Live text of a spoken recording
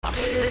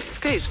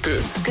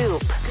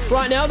Scoop.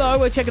 Right now, though,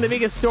 we're checking the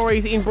biggest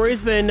stories in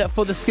Brisbane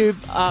for the Scoop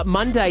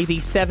Monday, the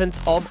 7th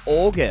of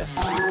August.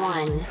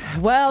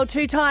 Well,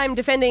 two-time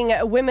defending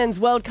Women's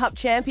World Cup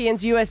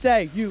champions,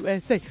 USA.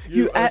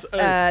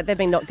 They've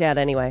been knocked out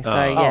anyway.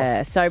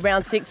 So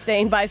round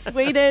 16 by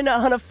Sweden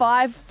on a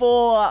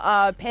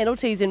 5-4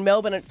 penalties in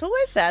Melbourne. It's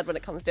always sad when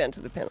it comes down to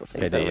the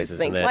penalties. It is,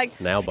 isn't it? It's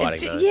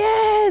nail-biting, though.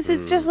 Yes,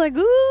 it's just like,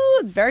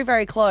 ooh, very,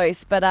 very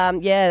close. But,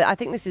 I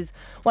think this is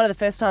one of the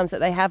first times that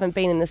they haven't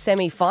been in the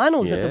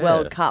semi-finals of the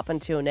World Cup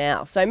until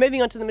now. So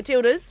moving on to the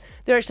Matildas,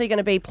 they're actually going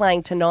to be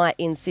playing tonight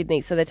in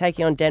Sydney. So they're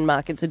taking on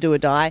Denmark. It's a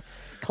do-or-die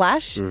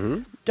clash.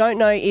 Don't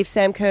know if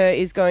Sam Kerr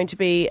is going to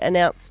be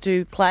announced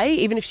to play.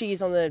 Even if she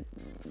is on the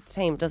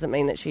team, doesn't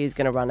mean that she is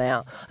going to run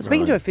out. I was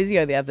speaking to a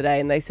physio the other day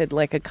and they said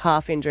like a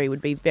calf injury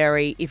would be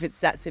if it's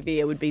that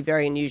severe, would be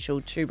very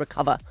unusual to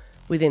recover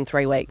within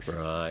 3 weeks.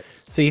 Right.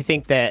 So you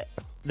think that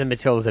the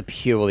Matildas are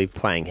purely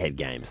playing head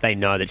games? They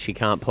know that she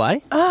can't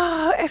play?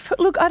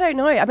 Look, I don't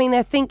know. I mean,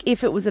 I think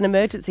if it was an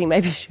emergency,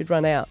 maybe she'd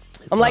run out.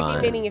 I'm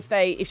meaning if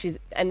she's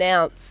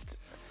announced.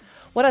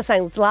 What I was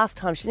saying was last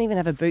time she didn't even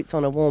have her boots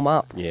on to warm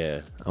up.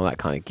 Yeah. Oh, that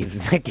kind of gives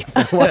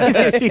it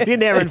away. She's in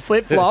there in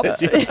flip-flops.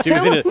 She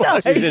was in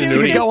a She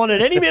would go on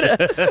at any minute.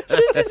 She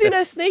was just in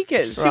her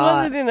sneakers. She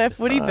wasn't in her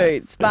footy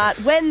boots. But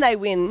when they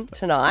win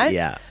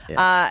tonight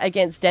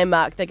against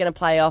Denmark, they're going to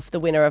play off the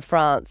winner of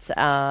France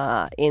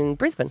in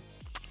Brisbane.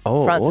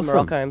 Oh, France awesome. and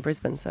Morocco in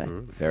Brisbane. So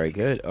very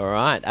good. All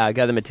right.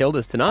 Go the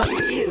Matildas tonight.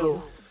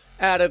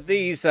 Out of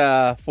these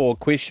 4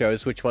 quiz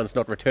shows, which one's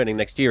not returning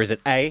next year? Is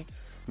it A,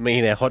 Me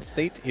in Our Hot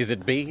Seat? Is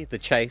it B, The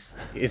Chase?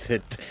 It's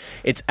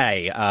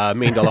A, $1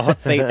 Million Hot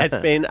Seat. It's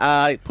been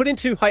put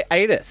into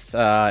hiatus,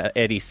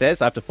 Eddie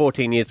says, after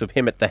 14 years of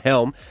him at the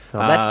helm.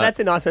 That's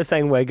a nice way of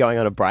saying we're going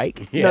on a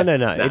break. Yeah.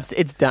 No.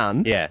 It's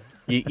done. Yeah.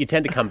 You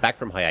tend to come back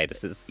from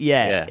hiatuses.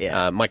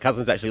 Yeah. My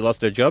cousin's actually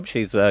lost her job.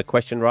 She's a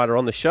question writer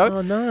on the show.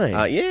 Oh,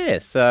 no.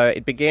 So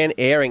it began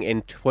airing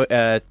in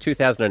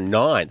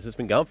 2009. So it's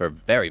been going for a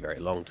very, very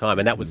long time.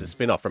 And that was a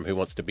spin-off from Who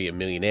Wants to Be a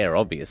Millionaire,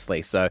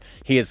 obviously. So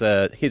here's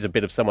a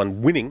bit of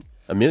someone winning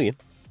 $1 million.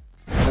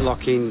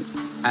 Lock in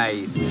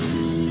A.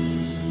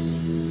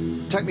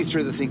 Take me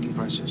through the thinking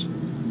process.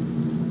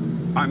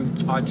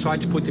 I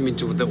tried to put them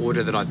into the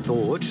order that I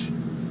thought,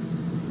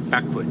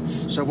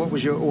 backwards. So what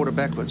was your order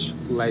backwards?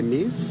 Les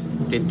Mis,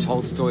 then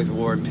Tolstoy's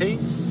War and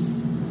Peace,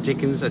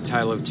 Dickens' A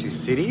Tale of Two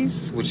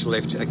Cities, which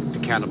left The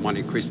Count of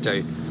Monte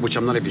Cristo, which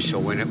I'm not even sure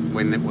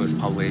when it was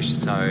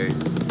published, so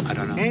I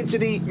don't know.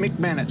 Anthony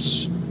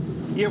McManus,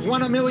 you've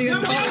won $1 million.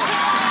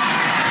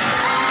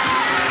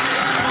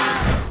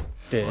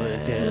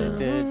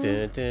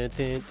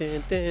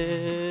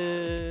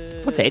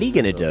 What's Eddie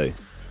going to do?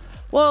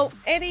 well,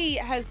 Eddie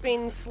has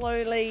been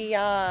slowly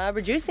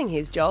reducing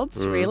his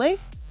jobs, really.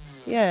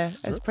 Yeah,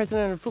 as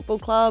president of a football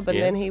club, and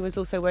then he was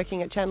also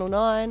working at Channel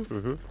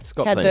 9.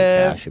 Scott Had plenty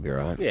the- of cash, should be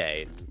right.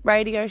 Yeah.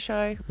 Radio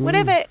show,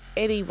 whatever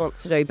Eddie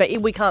wants to do. But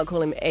we can't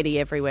call him Eddie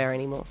everywhere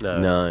anymore.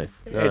 No.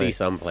 Eddie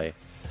someplace.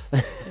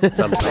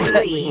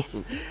 Someplace.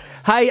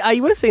 Hey,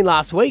 you would have seen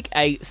last week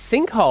a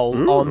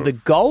sinkhole on the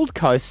Gold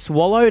Coast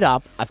swallowed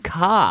up a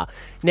car.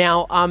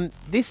 Now,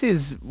 this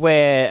is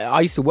where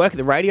I used to work at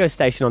the radio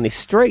station on this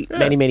street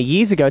many, many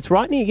years ago. It's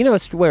right near,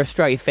 where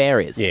Australia Fair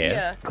is.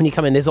 Yeah. When you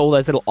come in, there's all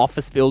those little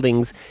office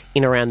buildings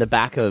in around the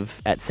back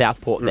at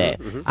Southport there.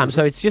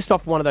 So it's just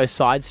off one of those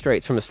side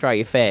streets from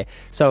Australia Fair.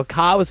 So a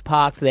car was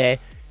parked there,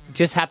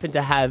 just happened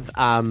to have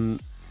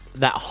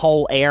that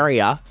whole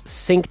area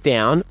sink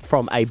down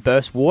from a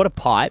burst water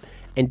pipe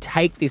and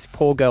take this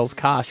poor girl's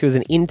car. She was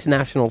an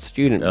international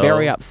student,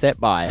 very upset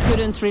by it.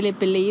 Couldn't really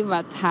believe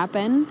what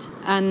happened,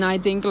 and I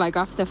think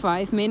after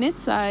 5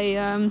 minutes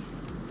I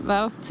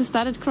just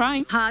started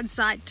crying. Hard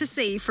sight to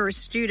see for a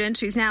student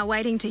who's now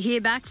waiting to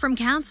hear back from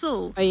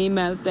council. I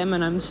emailed them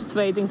and I'm just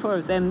waiting for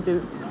them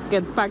to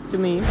get back to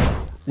me.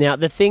 Now,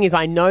 the thing is,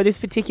 I know this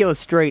particular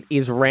street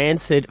is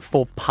rancid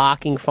for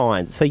parking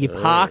fines. So you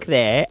park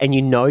there and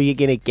you know you're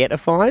going to get a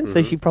fine.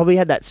 So she probably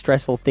had that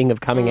stressful thing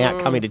of coming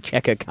to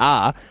check her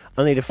car,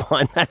 only to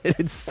find that it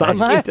had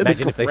sunk into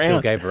Imagine the if they ground.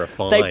 still gave her a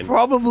fine. They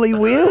probably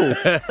will.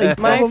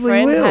 My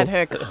friend had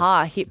her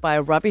car hit by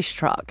a rubbish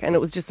truck, and it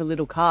was just a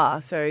little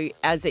car. So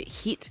as it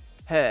hit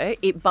her,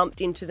 it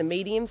bumped into the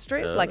medium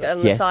strip,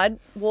 on the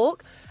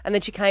sidewalk. And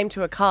then she came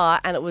to a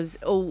car and it was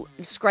all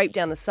scraped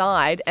down the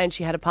side and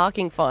she had a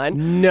parking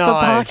fine for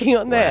parking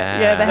on there. Wow.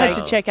 Yeah, they had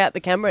to check out the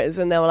cameras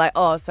and they were like,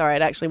 oh, sorry,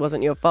 it actually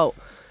wasn't your fault.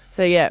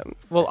 So, yeah.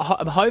 Well,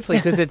 hopefully,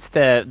 because it's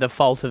the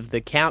fault of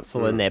the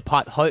council and their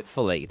pipe,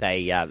 hopefully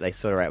they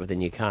sort her out with a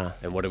new car.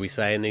 And what do we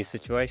say in these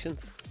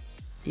situations?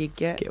 You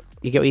get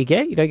You get what you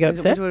get? You don't get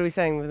upset? What are we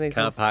saying with these?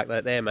 Can't park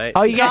that there, mate.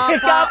 Oh, you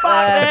can't park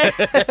there.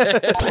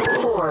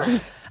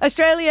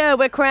 Australia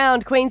were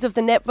crowned Queens of the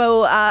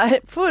Netball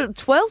for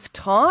 12th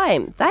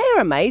time. They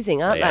are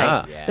amazing, aren't They they?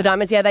 are. Yeah. The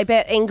Diamonds, they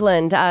bet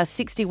England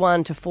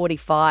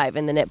 61-45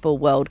 in the Netball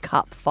World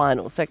Cup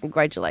final. So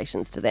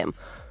congratulations to them.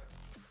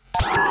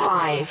 Top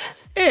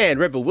 5. And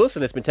Rebel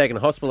Wilson has been taken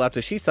to hospital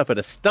after she suffered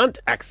a stunt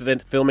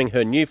accident filming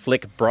her new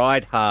flick,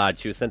 Bride Hard.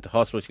 She was sent to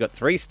hospital. She got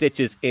 3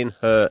 stitches in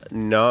her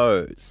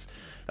nose.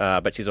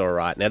 But she's all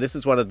right. Now, this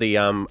is one of the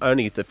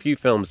only the few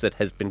films that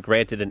has been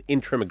granted an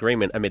interim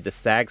agreement amid the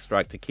SAG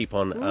strike to keep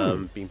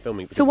on being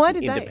filming. So why it's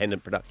an did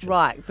independent production?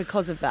 Right,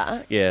 because of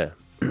that. Yeah.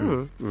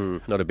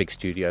 Not a big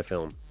studio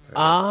film.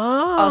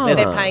 Oh, so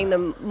they're paying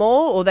them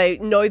more, or they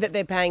know that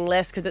they're paying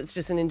less because it's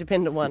just an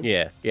independent one?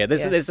 Yeah.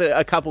 There's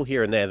a couple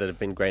here and there that have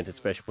been granted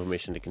special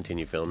permission to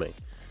continue filming.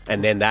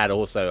 And then that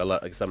also,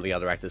 like some of the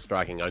other actors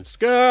striking on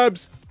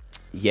scabs.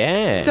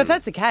 Yeah. So if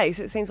that's the case,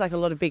 it seems like a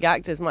lot of big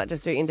actors might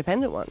just do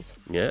independent ones.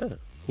 Yeah.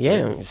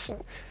 Yeah.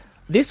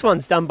 This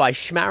one's done by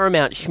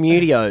Schmaramount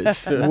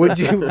Schmudios.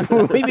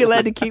 Would we be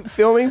allowed to keep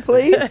filming,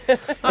 please?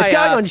 It's going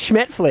on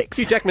Schmetflix.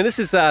 Hugh Jackman, this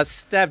is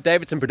Stav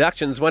Davidson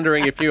Productions,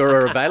 wondering if you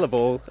are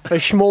available for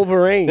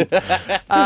Schmalverine.